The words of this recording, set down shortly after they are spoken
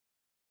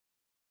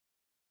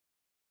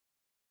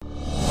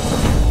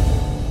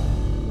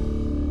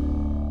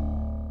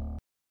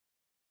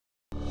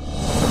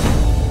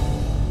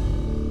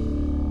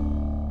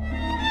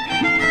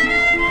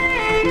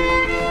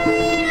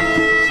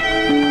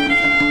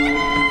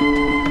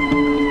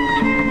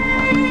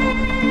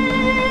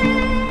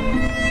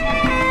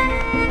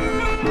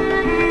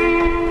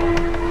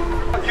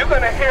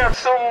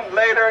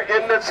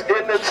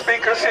the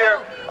speakers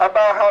here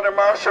about how the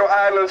Marshall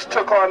Islands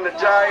took on the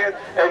giant,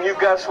 and you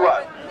guess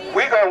what?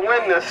 We're going to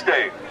win this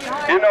thing.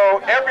 You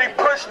know, every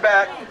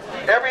pushback,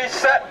 every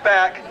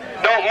setback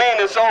don't mean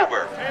it's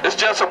over. It's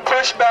just a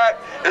pushback,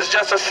 it's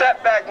just a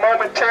setback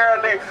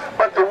momentarily,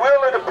 but the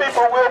will of the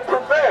people will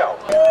prevail.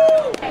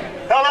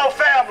 Hello,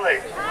 family.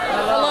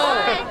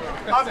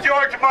 Hello. I'm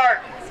George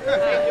Martin.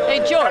 Hey,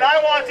 George. And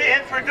I want to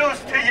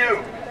introduce to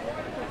you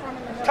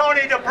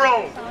Tony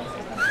deBrum.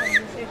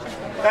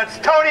 That's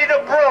Tony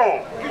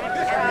deBrum.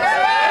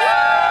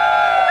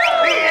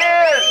 He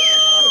is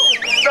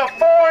the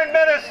foreign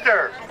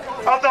minister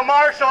of the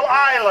Marshall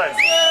Islands.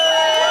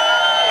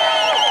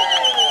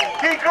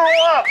 He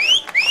grew up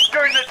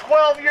during the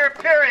 12-year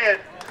period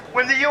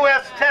when the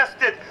U.S.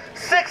 tested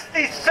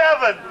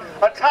 67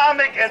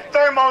 atomic and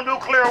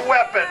thermonuclear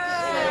weapons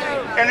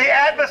in the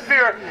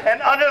atmosphere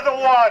and under the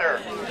water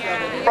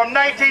from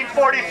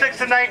 1946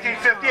 to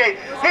 1958.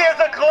 He is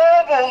a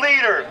global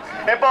leader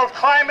in both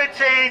climate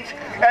change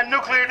and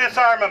nuclear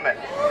disarmament.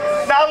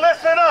 Now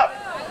listen up.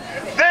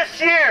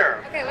 This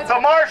year, the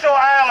Marshall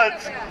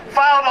Islands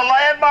filed a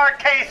landmark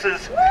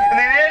cases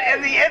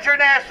in the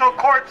International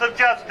Courts of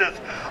Justice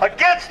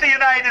against the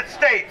United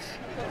States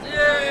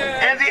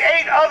and the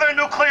 8 other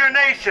nuclear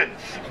nations,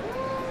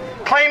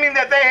 claiming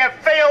that they have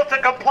failed to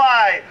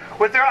comply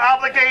with their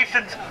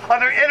obligations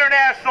under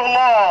international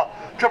law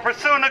to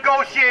pursue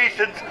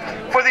negotiations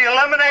for the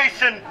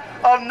elimination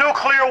of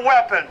nuclear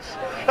weapons.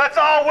 Let's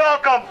all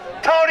welcome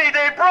Tony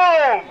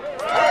deBrum.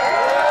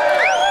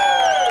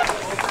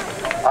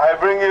 I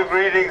bring you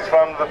greetings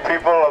from the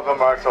people of the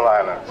Marshall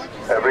Islands,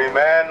 every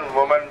man,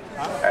 woman,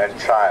 and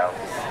child.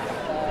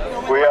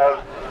 We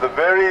are the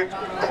very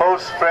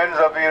close friends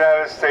of the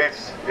United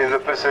States in the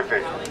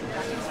Pacific.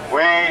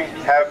 We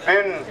have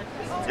been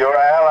your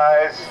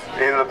allies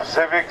in the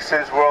Pacific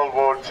since World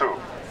War II.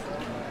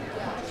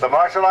 The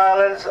Marshall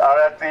Islands are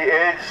at the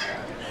edge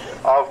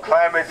of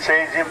climate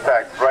change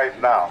impact right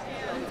now.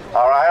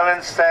 Our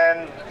islands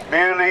stand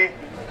merely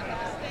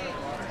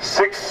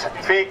 6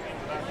 feet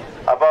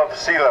above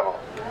sea level.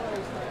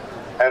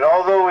 And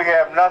although we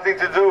have nothing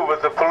to do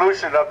with the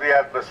pollution of the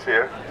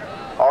atmosphere,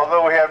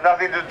 although we have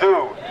nothing to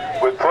do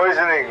with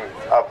poisoning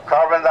of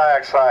carbon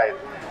dioxide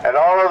and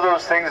all of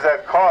those things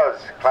that cause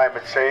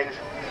climate change,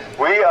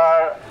 we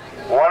are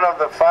one of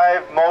the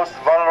 5 most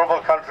vulnerable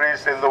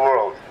countries in the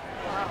world.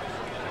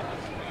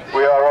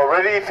 We are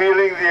already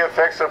feeling the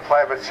effects of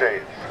climate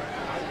change.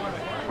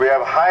 We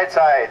have high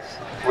tides,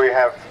 we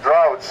have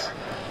droughts,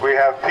 we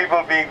have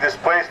people being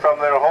displaced from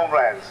their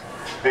homelands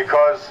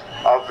because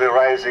of the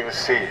rising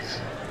seas.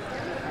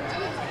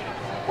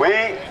 We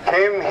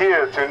came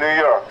here to New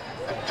York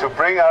to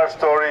bring our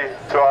story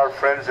to our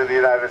friends in the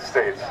United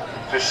States,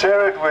 to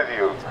share it with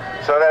you,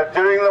 so that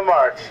during the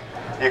march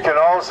you can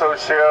also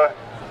share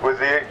with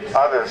the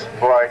others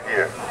who are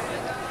here.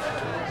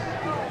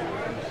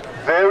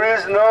 There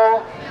is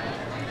no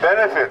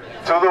benefit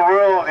to the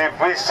world if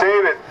we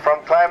save it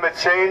from climate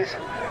change,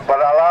 but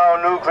allow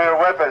nuclear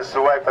weapons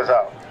to wipe us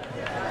out.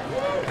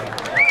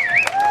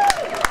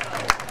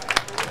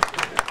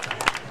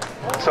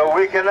 So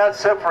we cannot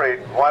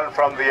separate one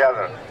from the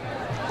other.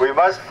 We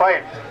must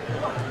fight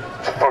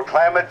for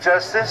climate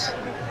justice,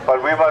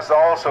 but we must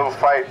also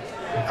fight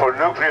for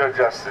nuclear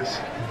justice,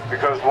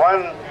 because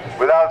one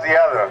without the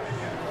other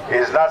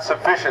is not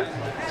sufficient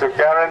to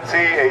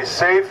guarantee a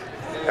safe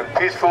and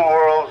peaceful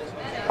world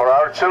for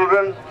our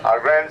children, our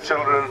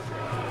grandchildren,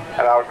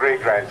 and our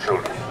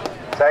great-grandchildren.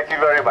 Thank you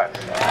very much.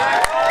 Thank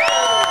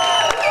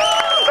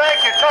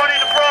you, Tony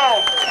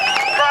deBrum,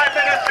 Prime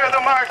Minister of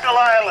the Marshall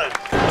Islands.